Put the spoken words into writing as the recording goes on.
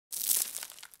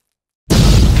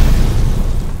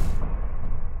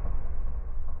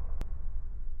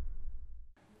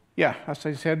Yeah, as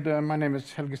I said, my name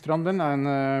is Helge Stranden. I'm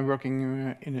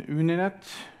working in Uninet,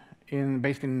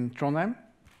 based in Trondheim.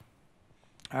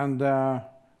 And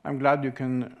I'm glad you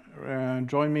can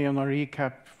join me on a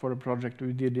recap for a project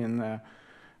we did in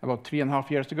about 3.5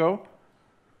 years ago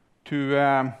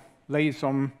to lay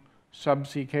some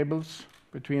subsea cables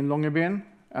between Longyearbyen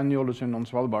and Ny-Ålesund on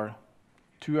Svalbard.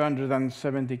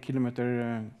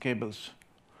 270-kilometer cables.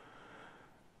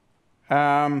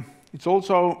 It's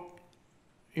also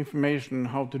information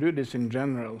how to do this in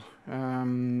general.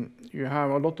 You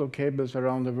have a lot of cables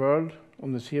around the world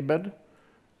on the seabed.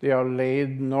 They are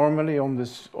laid normally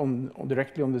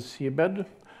directly on the seabed,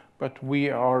 but we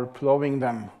are plowing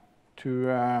them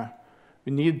to.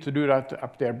 We need to do that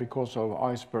up there because of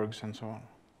icebergs and so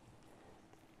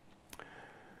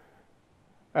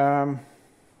on.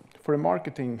 For the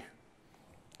marketing,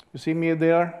 you see me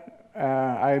there.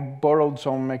 I borrowed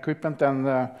some equipment and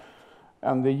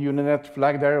the Uninet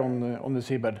flag there on the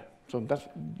seabed. So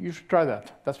you should try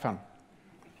that. That's fun.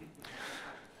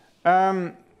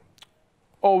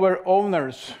 Our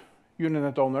owners,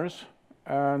 Uninet owners,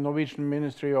 Norwegian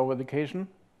Ministry of Education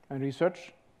and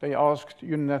Research, they asked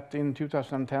Uninet in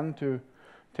 2010 to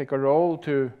take a role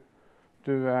to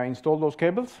install those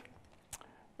cables.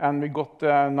 And we got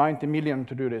 90 million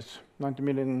to do this. 90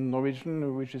 million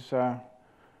Norwegian, which is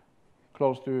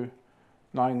close to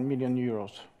 9 million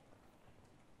euros.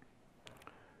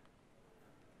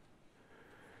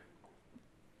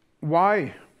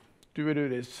 Why do we do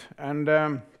this? And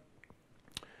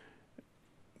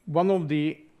one of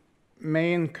the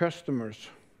main customers,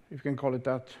 if you can call it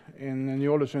that, in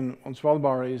Ny-Ålesund on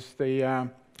Svalbard is the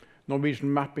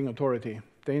Norwegian Mapping Authority.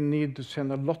 They need to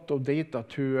send a lot of data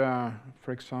to,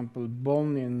 for example,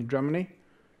 Bonn in Germany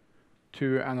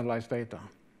to analyze data.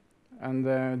 And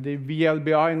the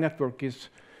VLBI network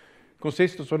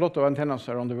consists of a lot of antennas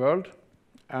around the world.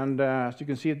 And as you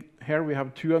can see here, we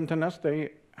have 2 antennas.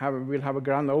 They will have a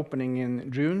grand opening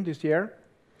in June this year.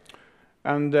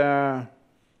 And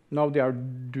now they are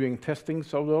doing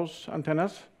testings of those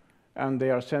antennas. And they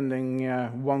are sending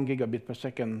 1 gigabit per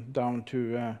second down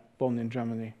to Bonn in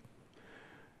Germany.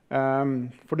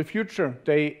 For the future,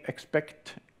 they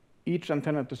expect each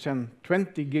antenna to send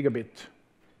 20 gigabit.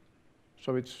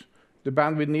 So the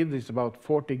bandwidth needed is about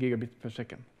 40 gigabit per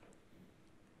second.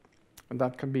 And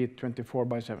that can be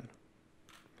 24/7.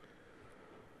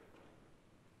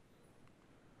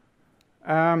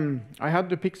 I had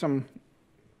to pick some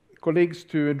colleagues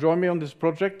to join me on this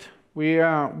project. We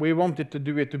wanted to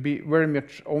do it to be very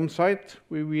much on-site.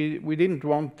 We didn't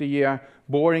want the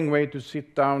boring way to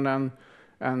sit down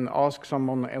and ask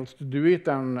someone else to do it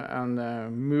and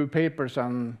move papers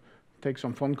and take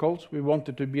some phone calls. We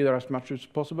wanted to be there as much as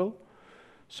possible.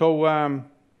 So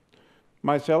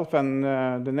myself and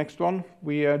the next one,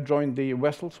 we joined the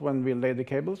vessels when we laid the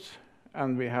cables.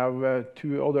 And we have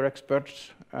 2 other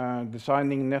experts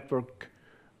designing network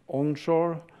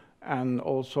onshore and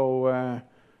also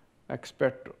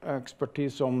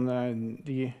expertise on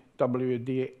the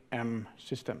WDM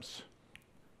systems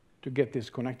to get this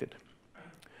connected.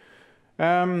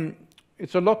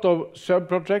 It's a lot of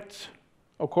sub-projects.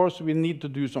 Of course, we need to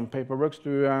do some paperwork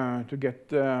to get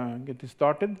this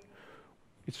started.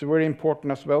 It's very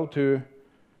important as well to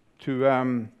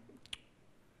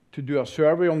do a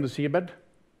survey on the seabed,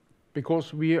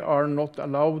 because we are not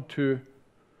allowed to.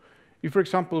 If, for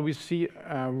example, we see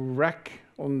a wreck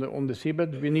on the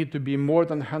seabed, we need to be more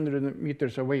than 100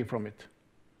 meters away from it.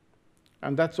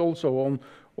 And that's also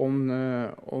on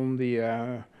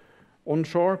the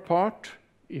onshore part.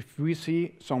 If we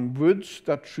see some woods,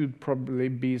 that should probably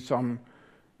be some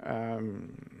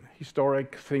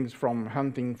historic things from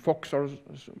hunting fox or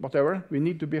whatever, we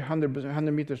need to be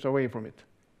 100 meters away from it.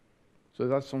 So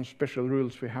that's some special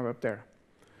rules we have up there.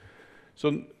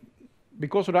 So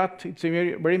because of that, it's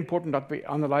very, very important that we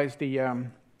analyze the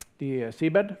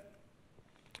seabed.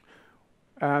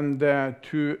 And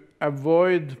to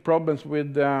avoid problems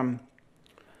with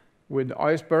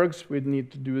icebergs, we need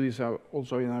to do this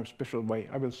also in a special way.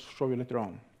 I will show you later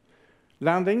on.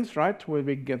 Landings, right, where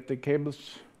we get the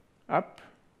cables up,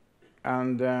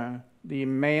 and the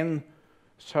main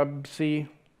subsea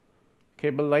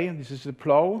cable lay. This is the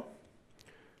plow,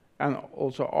 and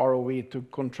also ROV to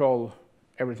control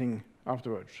everything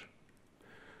afterwards.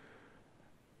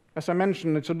 As I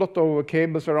mentioned, it's a lot of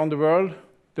cables around the world.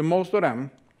 The most of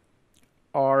them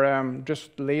are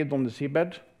just laid on the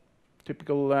seabed,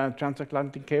 typical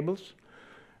transatlantic cables.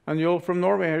 And you're from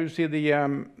Norway, here you see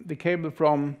the cable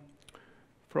from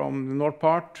the north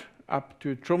part up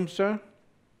to Tromsø.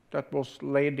 That was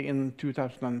laid in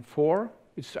 2004.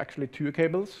 It's actually 2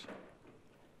 cables.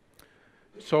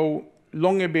 So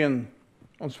Longyearbyen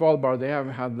on Svalbard, they have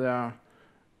had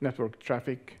network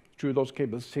traffic through those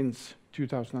cables since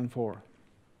 2004,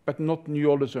 but not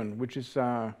Ny-Ålesund, which is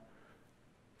far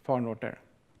north there.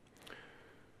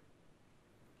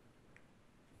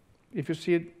 If you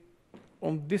see it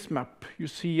on this map, you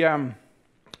see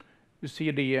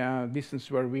the distance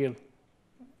where we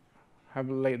have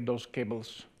laid those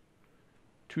cables,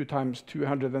 2 times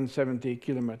 270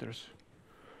 kilometers.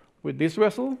 With this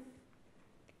vessel,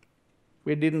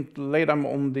 we didn't lay them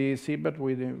on the seabed,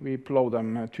 we plowed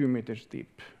them 2 meters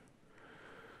deep.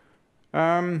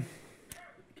 As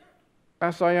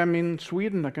I am in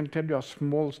Sweden, I can tell you a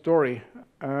small story.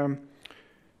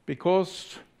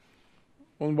 Because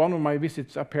on one of my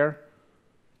visits up here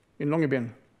in Longyearbyen,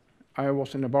 I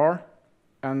was in a bar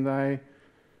and I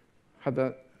had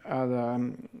a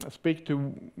speak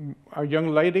to a young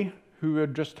lady who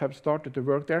had just have started to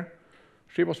work there.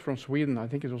 She was from Sweden, I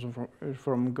think it was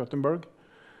from Gothenburg.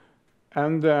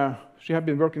 And she had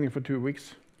been working there for 2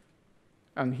 weeks.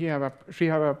 And she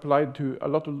have applied to a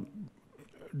lot of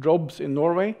jobs in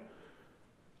Norway,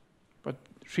 but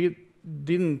she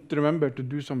didn't remember to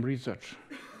do some research.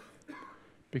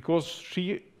 Because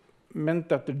she meant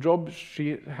that the job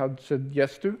she had said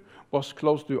yes to was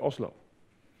close to Oslo.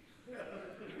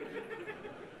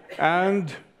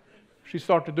 And she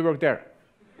started to work there.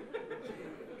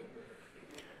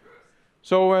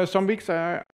 So some weeks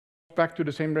I went back to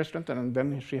the same restaurant and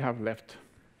then she have left.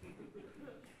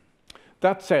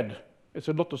 That said, it's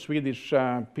a lot of Swedish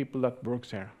people that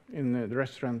works here in the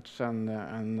restaurants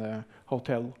and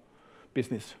hotel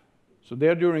business. So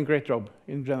they're doing a great job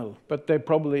in general, but they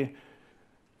probably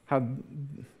had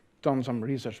done some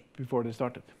research before they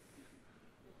started.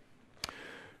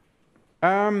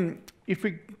 If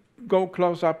we go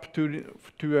close up to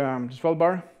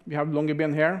Svalbard, we have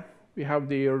Longyearbyen here. We have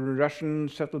the Russian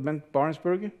settlement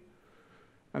Barentsburg,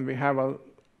 and we have a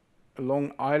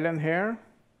long island here,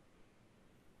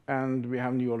 and we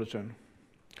have Ny-Ålesund.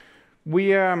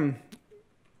 We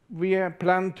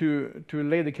plan to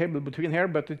lay the cable between here,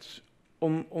 but it's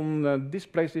on this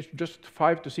place is just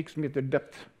 5 to 6 meter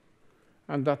depth,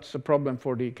 and that's a problem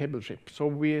for the cable ship. So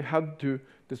we had to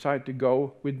decide to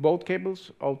go with both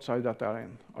cables outside that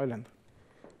island.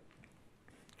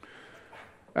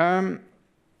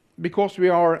 Because we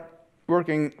are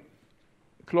working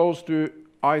close to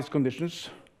ice conditions,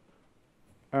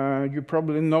 you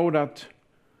probably know that.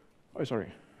 Oh,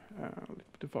 sorry, a little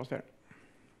bit too fast there.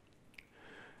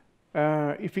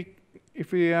 If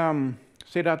we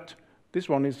say that this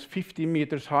one is 50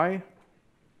 meters high,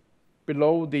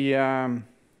 below the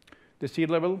sea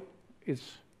level,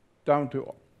 it's down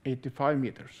to 85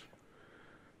 meters.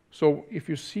 So if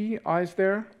you see ice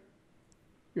there,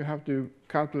 you have to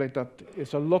calculate that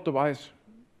it's a lot of ice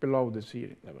below the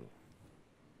sea level.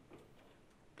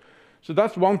 So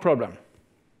that's one problem.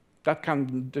 That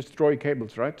can destroy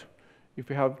cables, right? If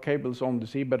you have cables on the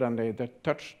seabed and they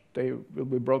touch, they will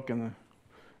be broken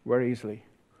very easily.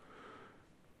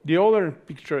 The other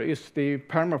picture is the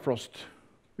permafrost,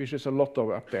 which is a lot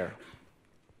of up there.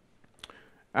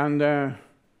 And the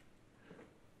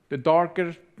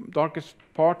darkest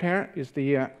part here is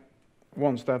the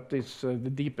ones that is the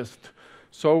deepest.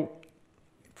 So,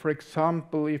 for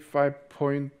example, if I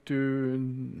point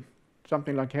to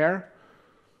something like here,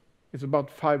 it's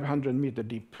about 500 meters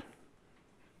deep.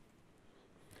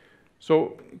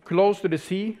 So close to the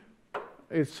sea,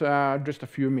 it's just a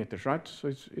few meters, right? So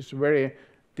it's very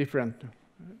different,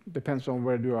 depends on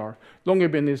where you are.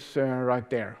 Longyearbyen is right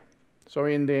there. So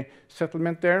in the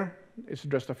settlement there, it's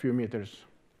just a few meters.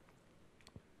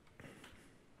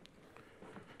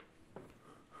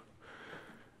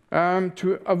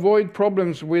 To avoid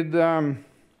problems with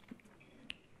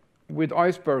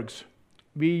icebergs,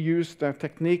 we use the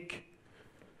technique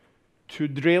to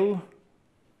drill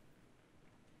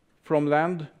from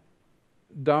land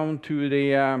down to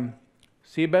the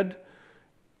seabed.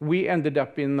 We ended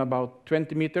up in about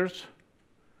 20 meters.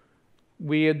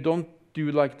 We don't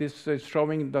do like this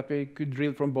showing that we could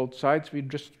drill from both sides. We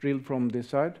just drill from this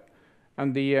side.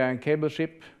 And the cable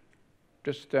ship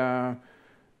just pull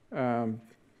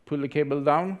the cable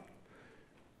down.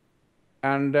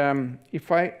 And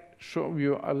if I show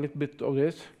you a little bit of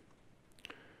this,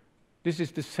 this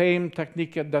is the same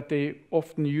technique that they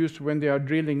often use when they are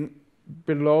drilling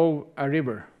below a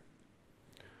river.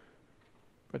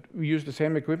 But we use the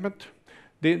same equipment.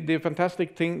 The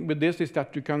fantastic thing with this is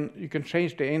that you can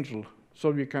change the angle,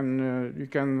 so you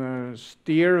can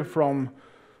steer from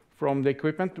the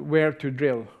equipment where to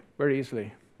drill very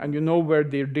easily, and you know where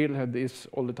the drill head is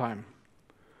all the time.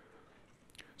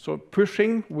 So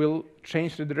pushing will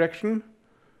change the direction,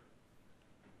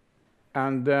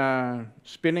 and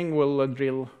spinning will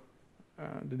drill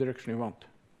the direction you want.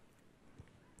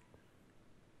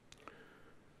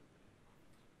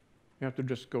 You have to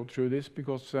just go through this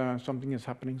because something is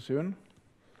happening soon.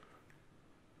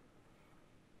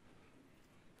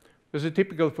 This is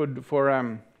typical for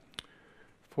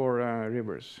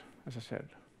rivers, as I said.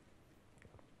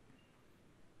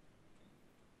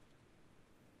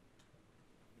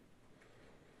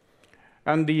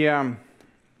 And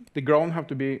the ground have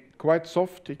to be quite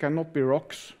soft. It cannot be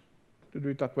rocks to do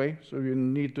it that way. So you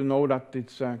need to know that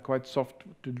it's quite soft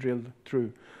to drill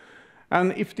through.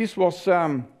 And if this was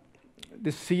the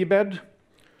seabed,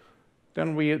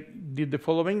 then we did the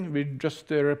following. We just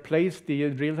replaced the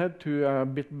drill head to a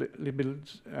little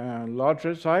bit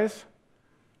larger size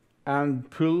and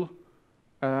pull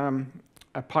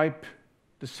a pipe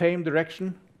the same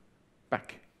direction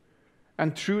back.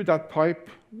 And through that pipe,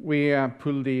 we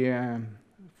pull the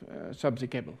subsea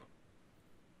cable.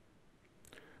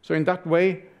 So in that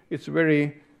way, it's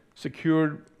very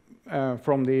secure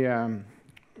from the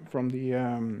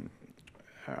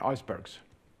icebergs.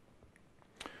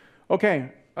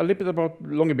 Okay, a little bit about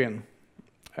Longyearbyen.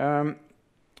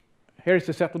 Here is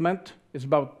the settlement. It's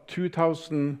about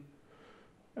 2,000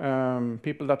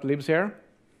 people that lives here.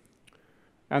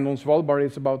 And on Svalbard,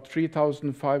 it's about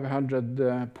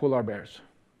 3,500 polar bears.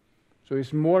 So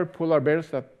it's more polar bears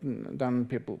than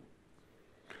people.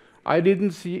 I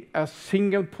didn't see a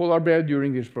single polar bear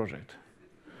during this project.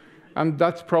 And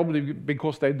that's probably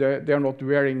because they are not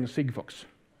wearing Sigfox.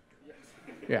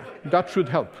 Yeah, that should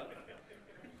help.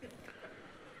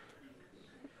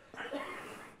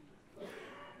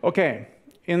 Okay,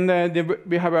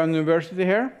 we have a university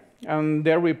here, and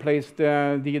there we placed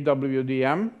the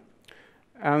WDM.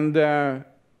 And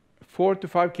 4 to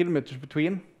 5 kilometers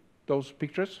between those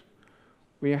pictures,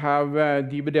 we have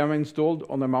DWDM installed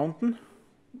on a mountain,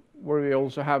 where we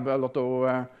also have a lot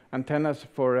of antennas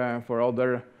for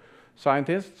other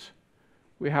scientists.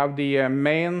 We have the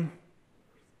main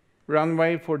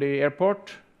runway for the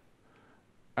airport,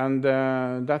 and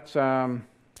that's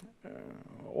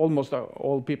almost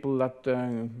all people that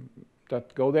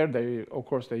go there. Of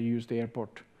course, they use the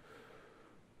airport.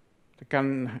 They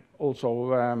can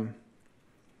also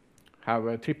have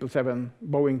a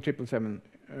Boeing 777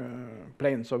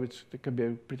 plane, so it could be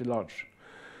pretty large.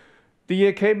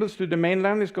 The cables to the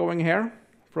mainland is going here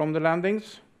from the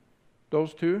landings,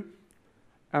 those two,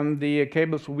 and the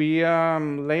cables we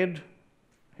laid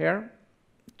here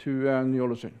to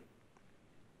Ny-Ålesund.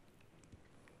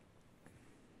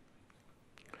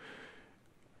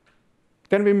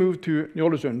 Then we move to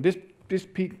Ny-Ålesund. This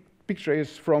picture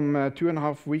is from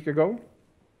 2.5 weeks ago,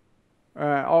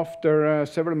 after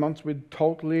several months with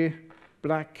totally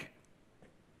black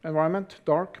environment,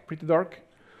 dark, pretty dark.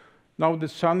 Now the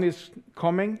sun is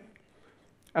coming.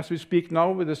 As we speak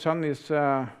now, the sun is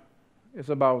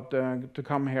about to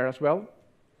come here as well.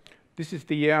 This is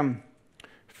the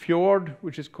fjord,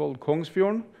 which is called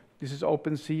Kongsfjorden. This is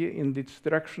open sea in this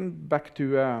direction, back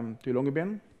to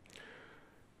Longyearbyen.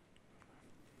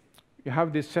 You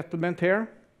have this settlement here,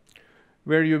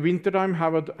 where you wintertime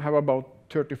have about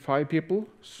 35 people.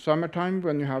 Summertime,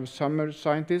 when you have summer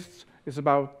scientists, is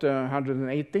about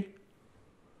 180.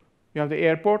 You have the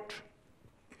airport,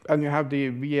 and you have the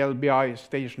VLBI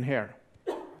station here.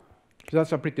 So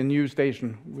that's a pretty new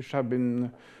station, which have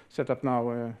been set up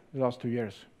now the last 2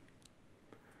 years.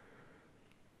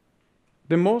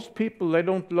 The most people, they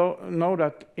don't know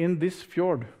that in this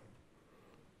fjord,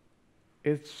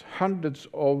 it's hundreds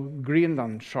of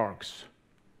Greenland sharks,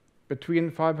 between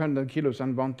 500 kilos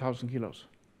and 1,000 kilos.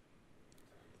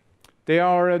 They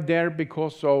are there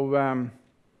because of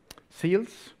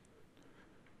seals.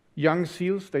 Young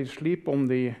seals, they sleep on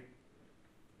the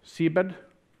seabed,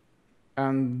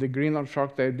 and the Greenland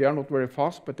shark, they are not very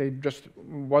fast, but they just,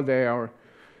 while they are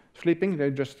sleeping, they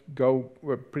just go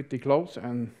pretty close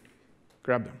and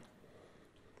grab them.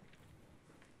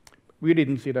 We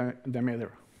didn't see them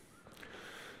either.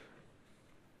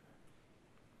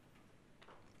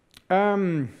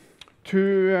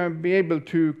 To be able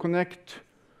to connect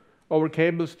our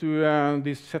cables to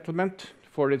this settlement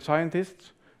for the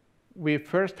scientists, we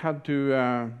first had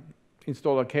to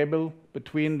install a cable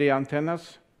between the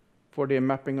antennas for the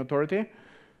mapping authority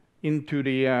into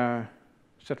the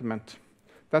settlement.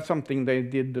 That's something they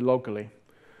did locally.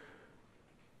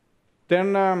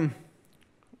 Then I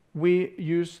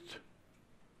used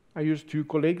 2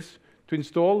 colleagues to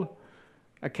install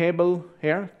a cable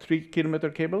here,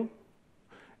 3-kilometer cable.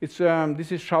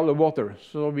 This is shallow water,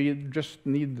 so we just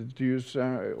need to use,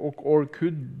 or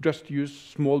could just use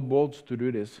small boats to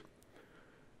do this.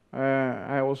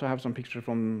 I also have some pictures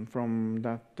from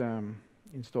that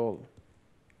install.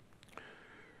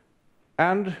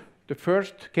 And the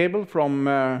first cable from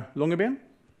Longyearbyen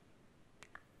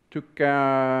took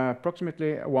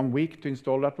approximately 1 week to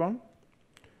install that one,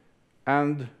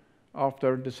 and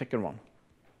after the second one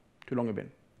to Longyearbyen.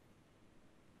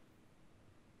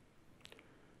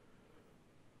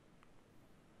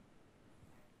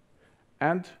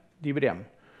 And DVDM.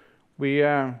 We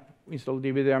installed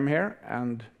DVDM here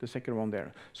and the second one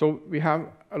there. So we have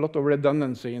a lot of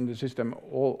redundancy in the system,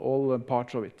 all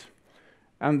parts of it.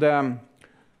 And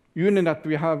using that,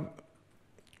 we have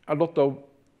a lot of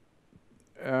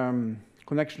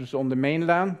connections on the main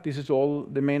LAN. This is all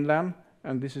the main LAN,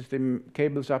 and this is the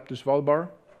cables up to Svalbard.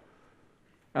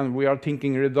 And we are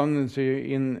thinking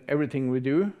redundancy in everything we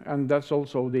do, and that's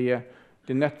also the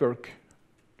network,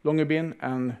 Longyearbyen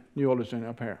and Ny-Ålesund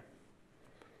up here.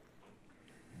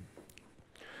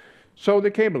 So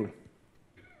the cable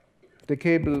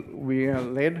we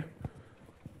laid,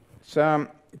 it's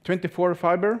 24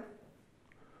 fiber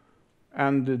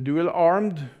and dual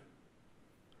armed,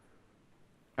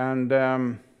 and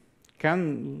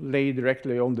can lay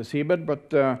directly on the seabed,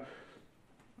 but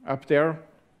up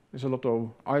there's a lot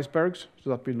of icebergs, so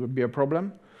that will be a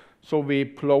problem. So we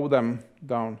plow them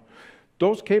down.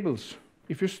 Those cables,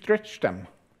 if you stretch them,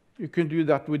 you can do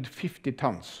that with 50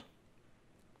 tons.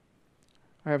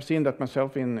 I have seen that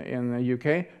myself in the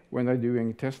UK when they're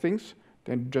doing testings.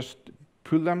 They just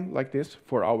pull them like this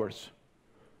for hours,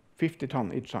 50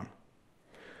 tons each time.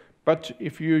 But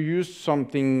if you use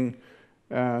something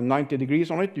 90 degrees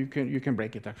on it, you can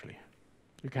break it actually.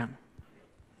 You can.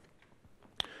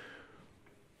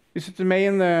 This is the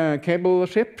main cable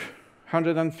ship,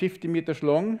 150 meters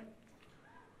long.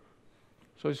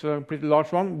 So it's a pretty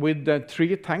large one with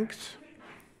 3 tanks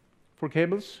for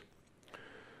cables.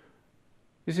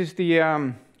 This is the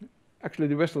actually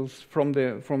the vessels from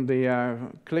the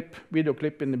video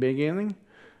clip in the beginning.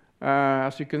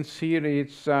 As you can see,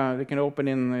 it's they can open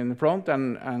in the front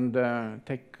and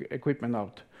take equipment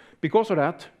out. Because of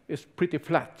that, it's pretty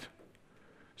flat.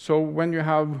 So when you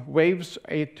have waves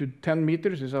 8 to 10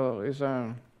 meters, is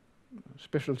a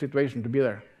special situation to be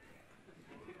there.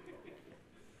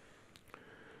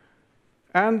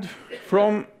 And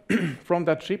from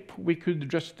that ship, we could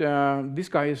just, this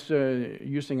guy is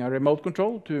using a remote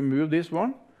control to move this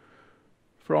one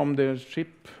from the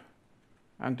ship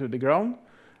and to the ground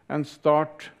and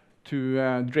start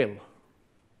to drill.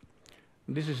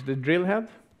 This is the drill head.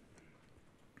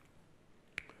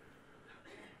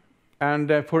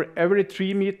 And for every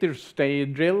 3 meters they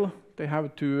drill, they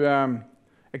have to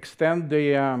extend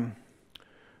the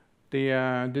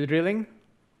drilling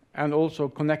and also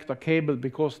connect a cable,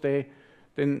 because they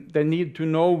need to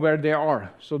know where they are.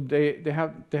 So they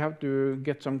have to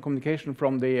get some communication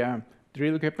from the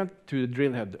drill equipment to the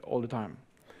drill head all the time.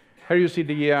 Here you see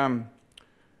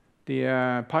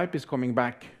the pipe is coming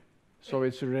back, so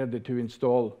it's ready to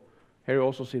install. Here you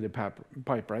also see the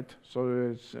pipe, right?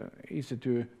 So it's easy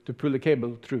to pull the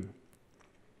cable through.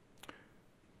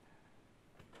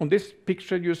 On this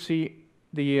picture you see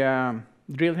the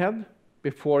drill head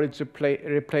before it's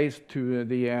replaced to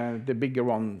the bigger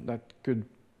one that could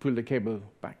pull the cable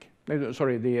back.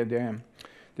 Sorry,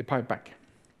 the pipe back.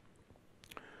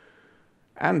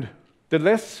 And the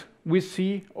less we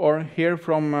see or hear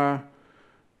from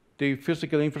the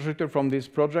physical infrastructure from this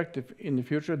project in the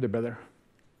future, the better,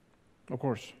 of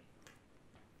course.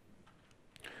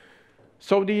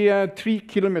 So the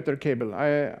 3-kilometer cable,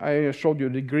 I showed you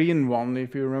the green one,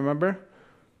 if you remember.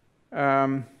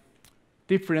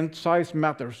 Different size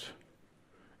matters.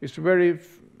 It's very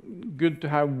good to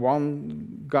have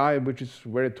one guy which is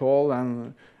very tall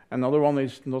and another one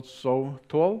is not so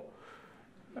tall.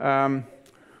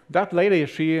 That lady,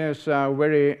 she is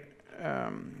very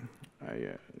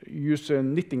use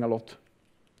knitting a lot,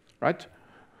 right?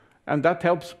 And that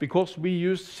helps because we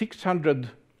use 600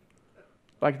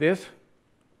 like this,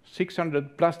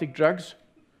 600 plastic jugs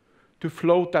to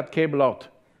float that cable out.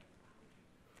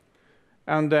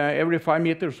 And every 5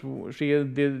 meters, she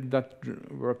did that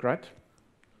work, right?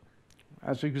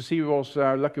 As you can see, we was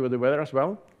lucky with the weather as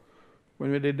well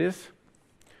when we did this.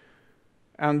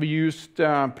 And we used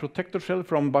protector shell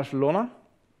from Barcelona,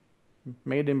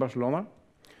 made in Barcelona,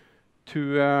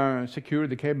 to secure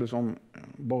the cables on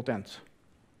both ends.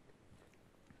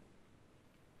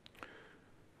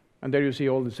 And there you see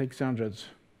all the 600s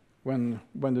when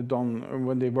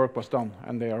the work was done,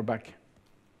 and they are back.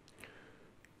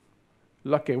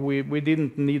 Lucky, we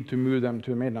didn't need to move them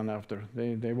to mainland after.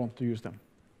 They want to use them.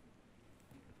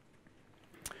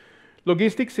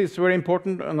 Logistics is very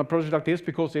important on a project like this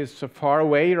because it's far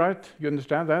away, right? You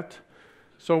understand that?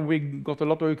 So we got a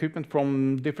lot of equipment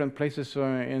from different places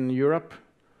in Europe,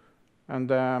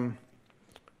 and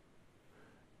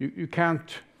you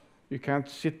can't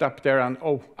sit up there and,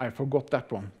 oh, I forgot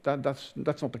that one. That's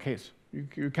not the case.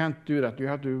 You can't do that. You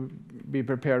have to be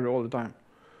prepared all the time.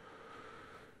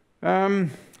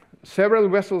 Several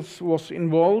vessels was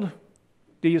involved.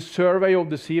 The survey of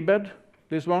the seabed,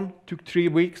 this one, took 3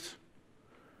 weeks.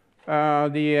 The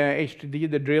HTD,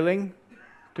 the drilling,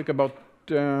 took about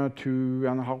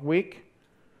 2.5 weeks.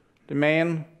 The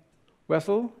main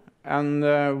vessel, and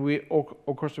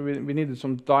of course we needed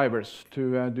some divers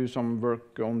to do some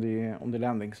work on the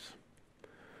landings.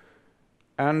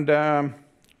 And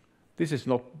this is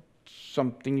not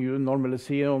something you normally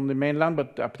see on the mainland,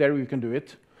 but up there you can do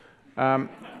it.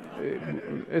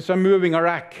 It's a moving a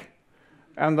rack,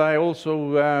 and I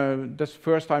also that's the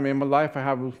first time in my life I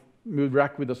have moved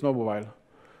rack with a snowmobile,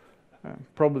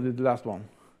 probably the last one.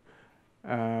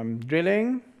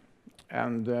 Drilling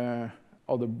and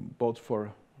other boats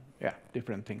for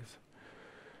different things.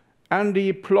 And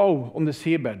the plow on the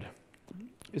seabed.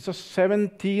 It's a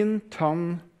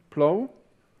 17-ton plow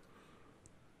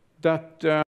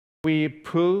that we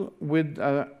pull with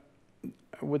a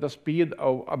speed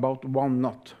of about 1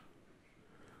 knot.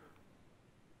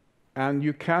 And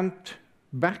you can't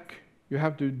back. You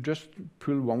have to just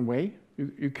pull one way.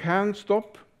 You can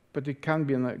stop, but it can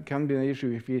be an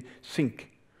issue if you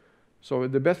sink. So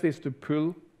the best is to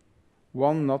pull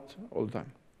 1 knot all the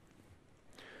time.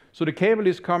 So the cable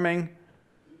is coming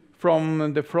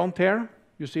from the front here.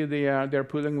 You see they're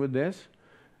pulling with this,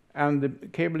 and the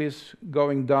cable is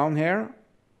going down here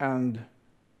and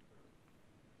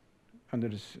under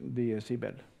the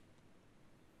seabed.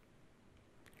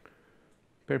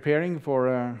 Preparing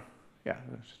for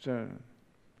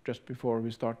just before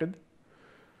we started.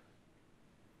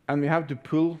 And we have to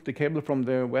pull the cable from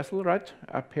the vessel right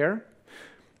up here.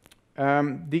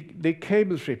 The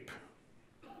cable ship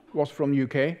was from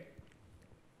UK.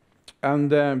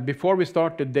 And before we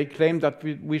started, they claimed that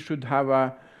we should have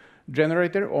a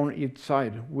generator on each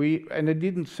side. And they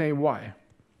didn't say why.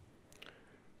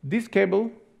 This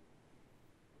cable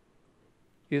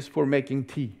is for making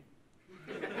tea.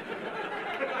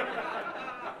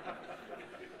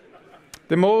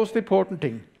 The most important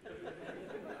thing,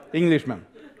 Englishman.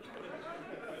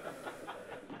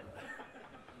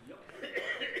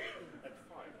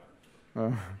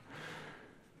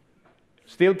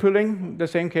 Still pulling the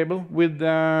same cable with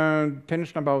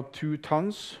tension about 2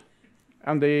 tons,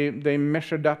 and they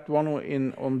measured that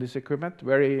one on this equipment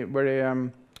very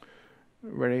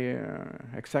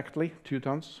exactly 2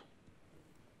 tons.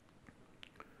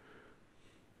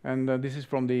 And this is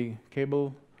from the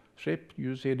cable ship.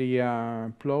 You see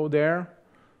the plow there,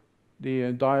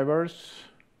 the divers,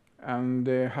 and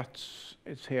the huts.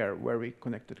 It's here where we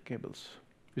connected the cables.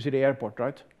 You see the airport,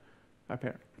 right? Up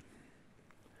here.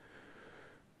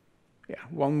 Yeah,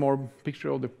 one more picture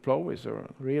of the plow is a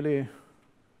really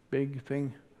big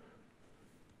thing.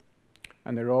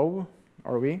 And the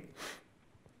ROV.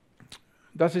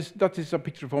 That is a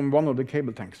picture from one of the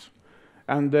cable tanks.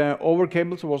 And our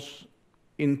cables was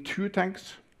in 2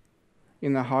 tanks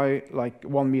in a high, like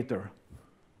 1 meter.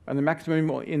 And the maximum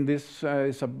in this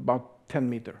is about 10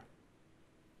 meters.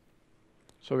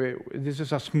 So this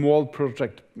is a small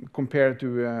project compared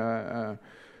to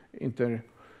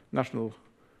international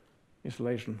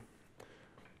installation.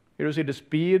 Here you see the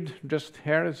speed. Just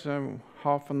here is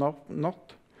half a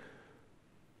knot.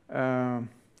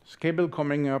 Cable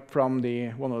coming up from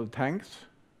one of the tanks.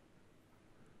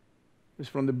 It's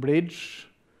from the bridge.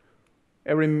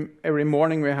 Every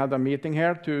morning we had a meeting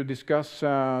here to discuss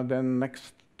the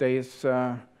next day's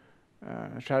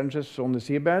challenges on the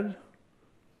seabed.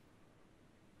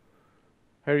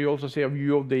 Here you also see a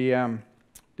view of the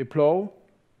plow.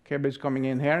 Cable is coming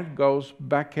in here, goes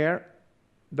back here,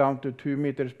 down to 2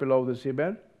 meters below the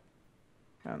seabed.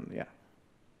 And yeah.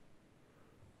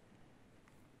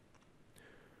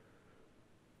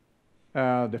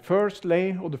 The first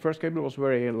lay of the first cable was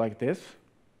very like this.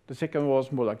 The second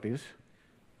was more like this.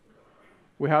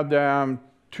 We had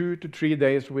 2 to 3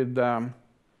 days with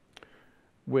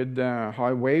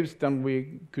high waves. Then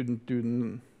we couldn't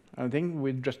do anything.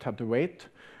 We just had to wait.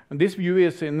 And this view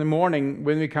is in the morning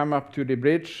when we come up to the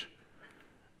bridge.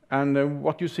 And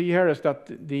what you see here is that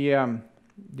the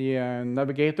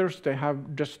navigators, they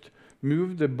have just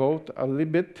moved the boat a little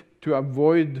bit to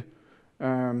avoid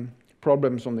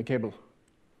problems on the cable,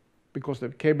 because the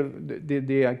cable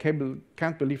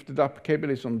can't be lifted up. Cable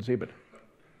is on the seabed.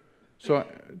 So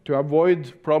to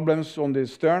avoid problems on the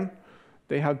stern,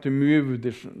 they have to move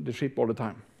the ship all the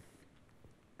time.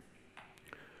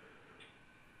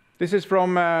 This is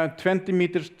from 20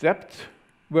 meters depth,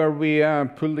 where we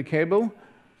pull the cable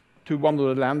to one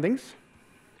of the landings.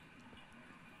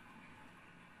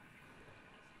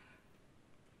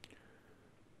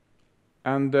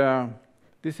 And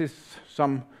this is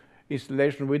some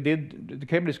installation we did. The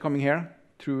cable is coming here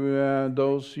through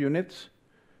those units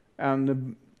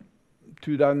and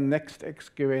to the next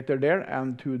excavator there,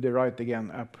 and to the right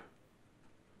again up.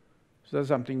 So that's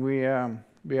something we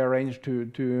arranged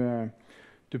to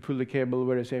pull the cable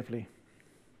very safely.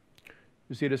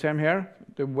 You see the same here,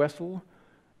 the vessel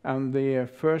and the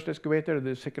first excavator.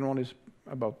 The second one is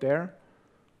about there,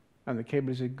 and the cable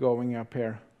is going up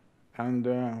here.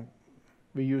 And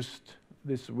we used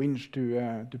this winch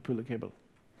to pull the cable.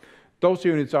 Those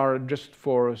units are just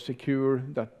for secure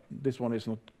that this one is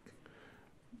not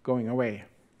going away.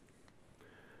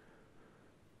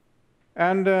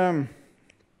 And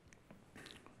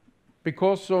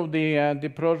because of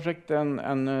the project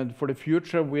and for the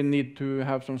future, we need to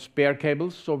have some spare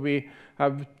cables. So we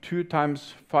have 2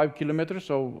 times 5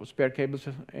 kilometers of spare cables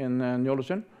in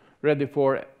Ny-Ålesund, ready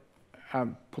for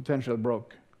potential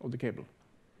break of the cable.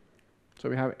 So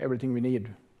we have everything we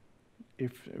need.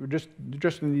 If we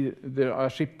just need a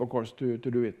ship, of course, to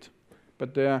do it.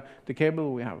 But the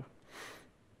cable we have.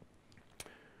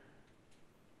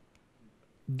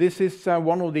 This is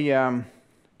one of the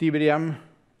DVDM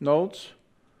nodes,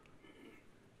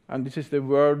 and this is the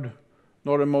world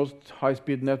northernmost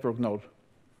high-speed network node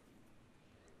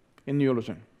in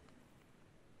Ny-Ålesund.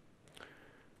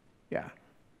 Yeah,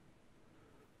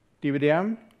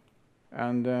 DVDM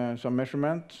and some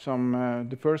measurement,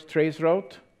 the first trace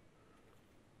route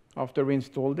after we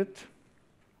installed it.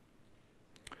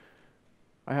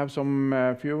 I have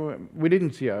some few. We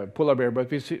didn't see a polar bear, but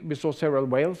we saw several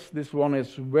whales. This one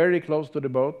is very close to the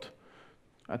boat,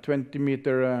 a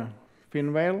 20-meter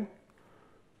fin whale.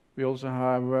 We also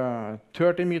have a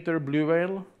 30-meter blue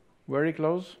whale, very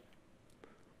close,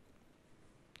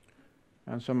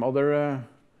 and some other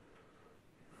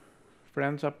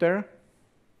friends up there.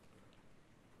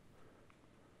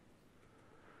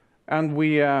 And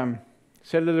we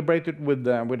celebrated with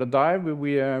a dive.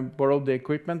 We borrowed the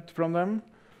equipment from them.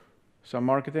 Some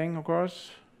marketing, of course.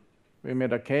 We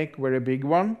made a cake, very big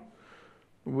one,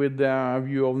 with a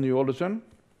view of Ny-Ålesund.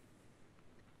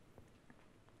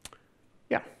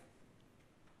 Yeah,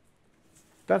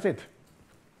 that's it.